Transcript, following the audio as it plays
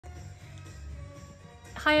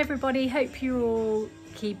Hi everybody, hope you're all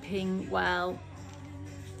keeping well.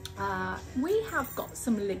 We have got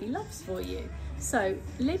some Libby Loves for you. So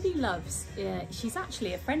Libby Loves, she's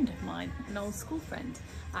actually a friend of mine, an old school friend,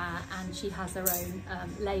 and she has her own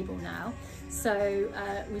label now. So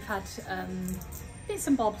we've had bits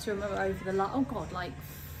and bobs from her over the last, oh god, like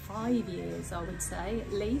 5 years I would say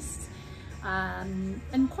at least.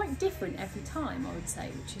 And quite different every time I would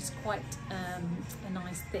say, which is quite a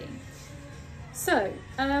nice thing. So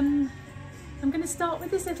I'm going to start with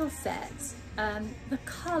this little set. The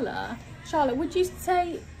colour, Charlotte, would you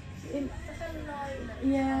say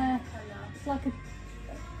yeah, it's like a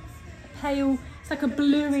pale, it's like a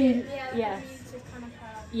bluey,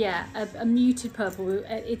 yeah, a muted purple.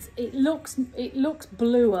 It looks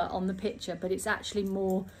bluer on the picture, but it's actually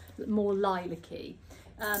more lilac-y.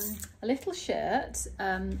 A little shirt,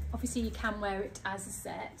 obviously you can wear it as a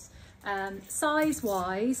set. Size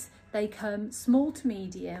wise, they come small to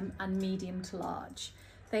medium and medium to large.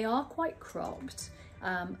 They are quite cropped,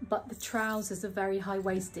 but the trousers are very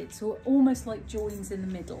high-waisted, so almost like joins in the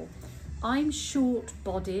middle. I'm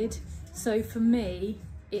short-bodied, so for me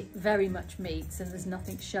it very much meets and there's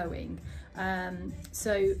nothing showing.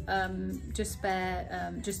 Just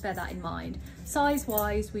bear that in mind. Size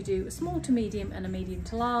wise, we do a small to medium and a medium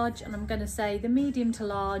to large, and I'm going to say the medium to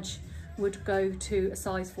large would go to a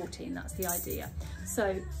size 14. That's the idea.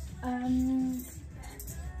 So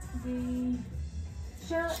the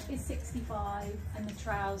shirt is 65 and the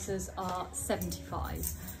trousers are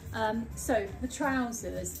 75. So the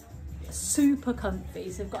trousers are super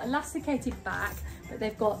comfy. So they've got elasticated back, but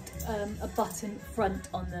they've got a button front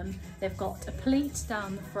on them. They've got a pleat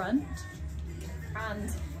down the front,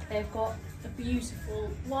 and they've got a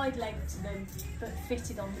beautiful wide leg to them, but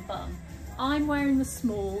fitted on the bum. I'm wearing the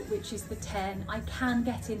small, which is the 10. I can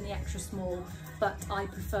get in the extra small, but I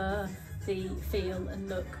prefer the feel and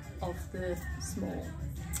look of the small.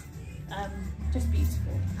 Just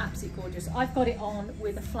beautiful, absolutely gorgeous. I've got it on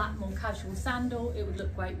with a flat, more casual sandal. It would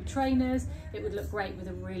look great with trainers. It would look great with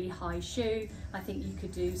a really high shoe. I think you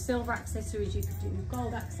could do silver accessories, you could do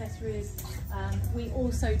gold accessories. We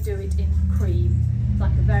also do it in cream,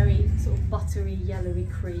 like a very sort of buttery, yellowy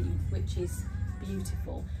cream, which is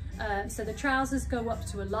beautiful. So the trousers go up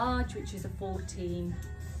to a large, which is a 14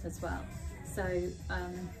 as well. So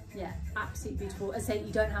yeah, absolutely beautiful. As I say,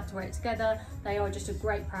 you don't have to wear it together. They are just a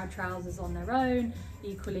great pair of trousers on their own.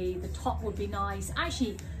 Equally, the top would be nice.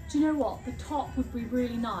 Actually, do you know what? The top would be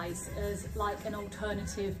really nice as like an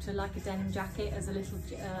alternative to like a denim jacket, as a little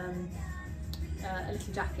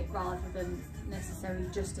jacket rather than necessarily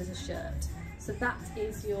just as a shirt. So that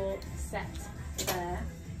is your set there.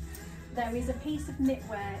 There is a piece of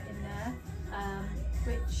knitwear in there,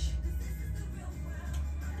 which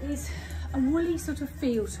is a woolly sort of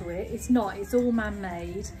feel to it. It's not, it's all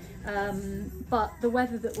man-made, but the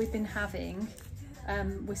weather that we've been having,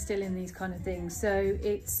 we're still in these kind of things. So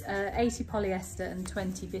it's 80 polyester and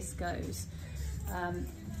 20 viscose. I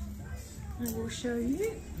will show you.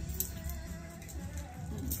 There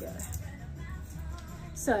you go.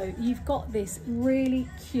 So you've got this really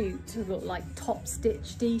cute sort of like top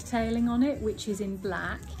stitch detailing on it, which is in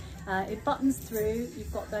black. It buttons through,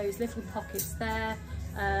 you've got those little pockets there.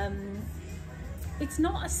 It's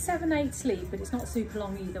not a 7/8 sleeve, but it's not super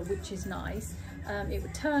long either, which is nice. It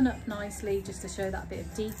would turn up nicely just to show that bit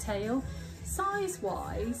of detail. Size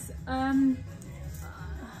wise, I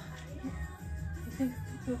think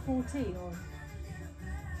to a 14 or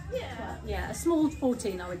yeah, a small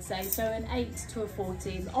 14 I would say, so an 8 to a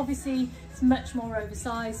 14. Obviously it's much more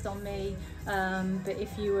oversized on me, but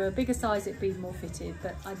if you were a bigger size it'd be more fitted,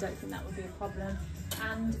 but I don't think that would be a problem.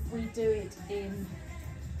 And we do it in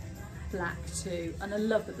black too, and I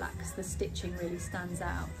love the black because the stitching really stands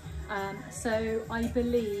out. So I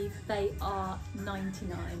believe they are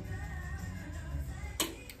 99.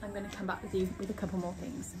 I'm going to come back with you with a couple more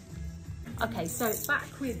things. Okay, so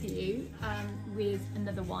back with you with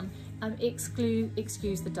another one.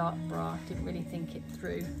 Excuse the dark bra, didn't really think it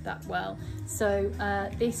through that well. So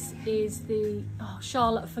this is the, oh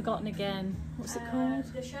Charlotte, I've forgotten again. What's it called?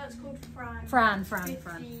 The shirt's called Fran. Fran.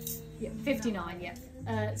 Yeah, 59, yeah.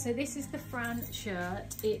 So this is the Fran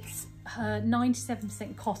shirt. It's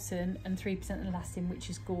 97% cotton and 3% elastin, which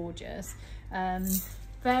is gorgeous.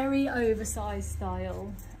 Very oversized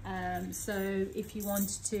style. So if you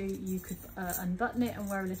wanted to, you could unbutton it and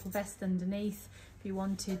wear a little vest underneath. If you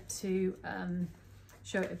wanted to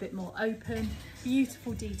show it a bit more open.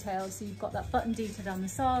 Beautiful details. So you've got that button detail down the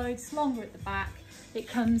sides, longer at the back. It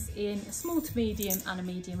comes in a small to medium and a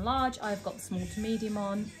medium large. I've got the small to medium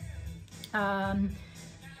on.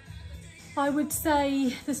 I would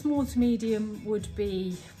say the small to medium would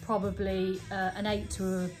be probably an 8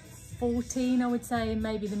 to a 14, I would say.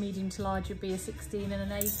 Maybe the medium to large would be a 16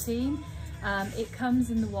 and an 18. It comes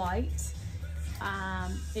in the white.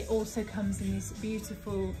 It also comes in this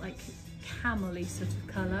beautiful, like, camel-y sort of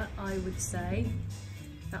colour, I would say.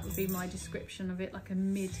 That would be my description of it, like a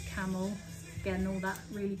mid-camel. Again, all that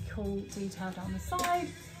really cool detail down the side.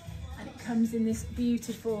 And it comes in this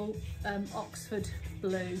beautiful Oxford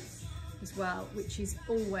blue as well, which is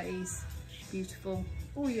always beautiful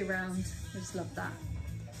all year round. I just love that.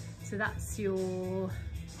 So that's your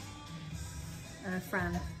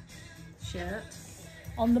Fran shirt.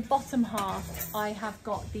 On the bottom half, I have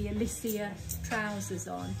got the Alicia trousers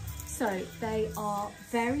on. So they are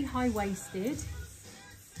very high-waisted.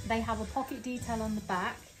 They have a pocket detail on the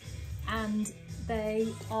back, and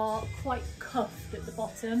they are quite cuffed at the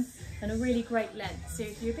bottom and a really great length. So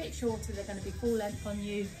if you're a bit shorter, they're going to be full length on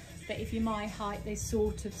you. But if you're my height, they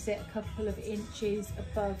sort of sit a couple of inches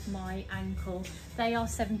above my ankle. They are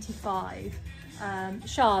 75.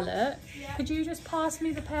 Charlotte, yeah. Could you just pass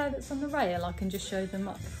me the pair that's on the rail? I can just show them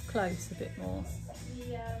up close a bit more.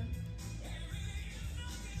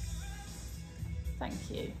 Thank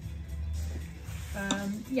you.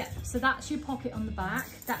 Yeah, so that's your pocket on the back.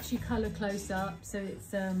 That's your colour close up. So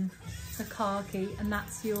it's a khaki, and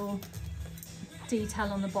that's your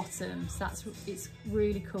detail on the bottom. So it's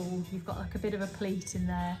really cool. You've got like a bit of a pleat in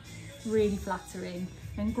there, really flattering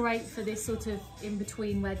and great for this sort of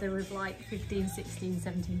in-between weather of like 15, 16,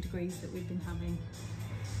 17 degrees that we've been having.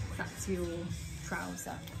 That's your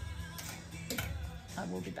trouser. I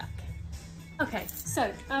will be back. Okay,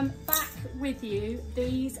 so back with you.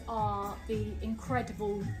 These are the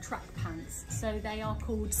incredible track pants. So they are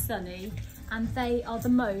called Sunny, and they are the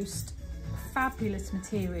most fabulous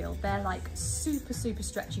material. They're like super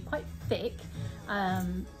stretchy, quite thick. I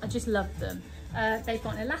just love them. They've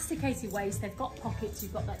got an elasticated waist, they've got pockets,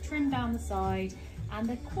 you've got that trim down the side, and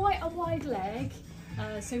they're quite a wide leg.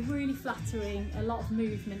 So really flattering, a lot of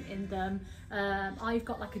movement in them. I've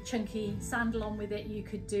got like a chunky sandal on with it. You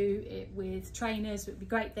could do it with trainers, it would be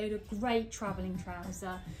great. They're a great travelling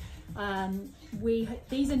trouser.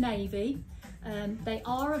 These are navy. They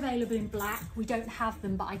are available in black. We don't have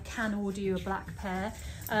them, but I can order you a black pair.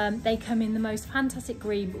 They come in the most fantastic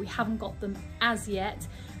green, but we haven't got them as yet.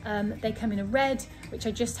 They come in a red, which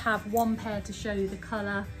I just have one pair to show you the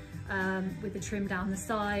colour, with the trim down the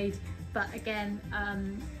side. But again,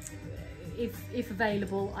 if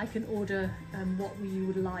available, I can order what you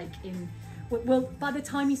would like in. Well, by the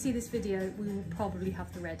time you see this video, we will probably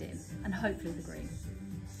have the red in, and hopefully the green.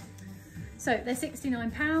 So they're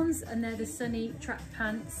 £69, and they're the Sunny track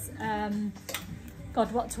pants.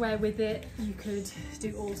 God, what to wear with it? You could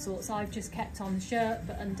do all sorts. I've just kept on the shirt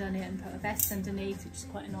but undone it and put a vest underneath, which is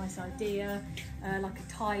quite a nice idea. Like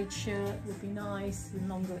a tied shirt would be nice and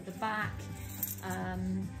longer at the back.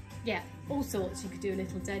 Yeah, all sorts. You could do a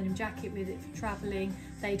little denim jacket with it for travelling.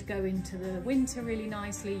 They'd go into the winter really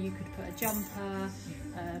nicely. You could put a jumper,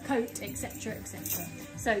 coat, etc, etc.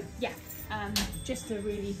 So yeah, just a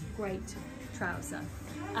really great trouser.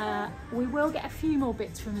 We will get a few more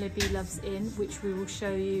bits from Libby Loves in, which we will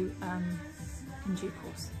show you in due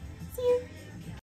course. See you!